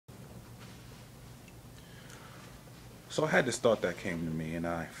So I had this thought that came to me, and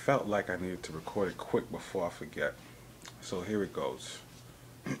I felt like I needed to record it quick before I forget. So here it goes.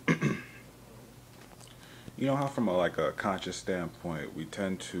 You know how from a conscious standpoint, we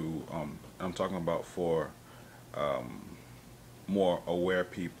tend to, I'm talking about for um, more aware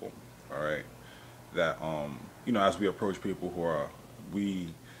people, all right? That, as we approach people who are,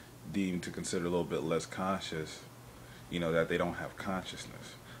 we deem to consider a little bit less conscious, that they don't have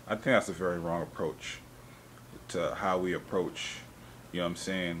consciousness. I think that's a very wrong approach to how we approach,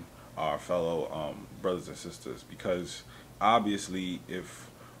 our fellow brothers and sisters. Because obviously, if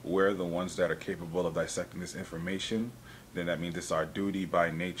we're the ones that are capable of dissecting this information, then that means it's our duty by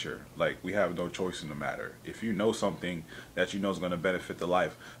nature. Like, we have no choice in the matter. If you know something that you know is going to benefit the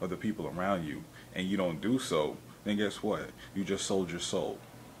life of the people around you, and you don't do so, then guess what? You just sold your soul.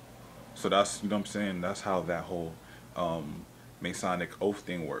 So that's, that's how that whole Masonic oath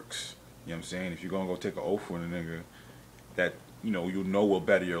thing works. You know what I'm saying? If you're going to go take an oath with a nigga that, you know will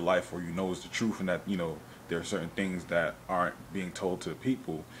better your life, or you know is the truth, and that, there are certain things that aren't being told to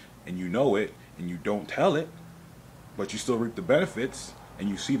people, and you know it, and you don't tell it, but you still reap the benefits, and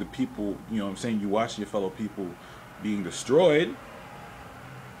you see the people, you watch your fellow people being destroyed,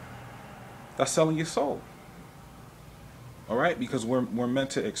 that's selling your soul. All right? Because we're meant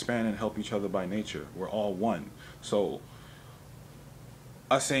to expand and help each other by nature. We're all one. So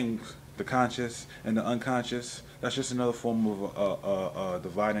us saying the conscious and the unconscious, that's just another form of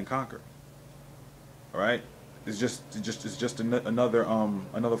divide and conquer. All right, it's just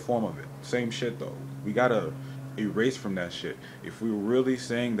another form of it. Same shit though. We gotta erase from that shit. If we're really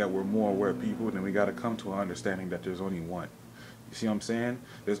saying that we're more aware people, then we gotta come to an understanding that there's only one. You see what I'm saying?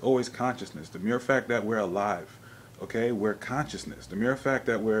 There's always consciousness. The mere fact that we're alive, okay, we're consciousness. The mere fact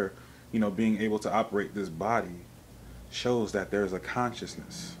that we're, being able to operate this body shows that there's a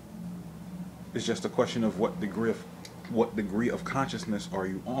consciousness. It's just a question of what degree of consciousness are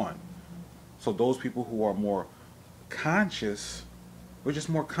you on. So those people who are more conscious, we're just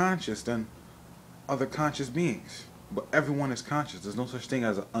more conscious than other conscious beings. But everyone is conscious. There's no such thing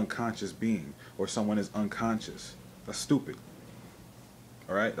as an unconscious being, or someone is unconscious. That's stupid.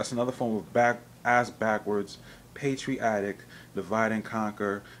 All right? That's another form of backwards, patriotic, divide and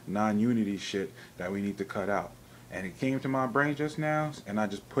conquer, non-unity shit that we need to cut out. And it came to my brain just now, and I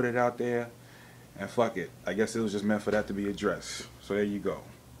just put it out there, and fuck it. I guess it was just meant for that to be addressed. So there you go.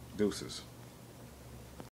 Deuces.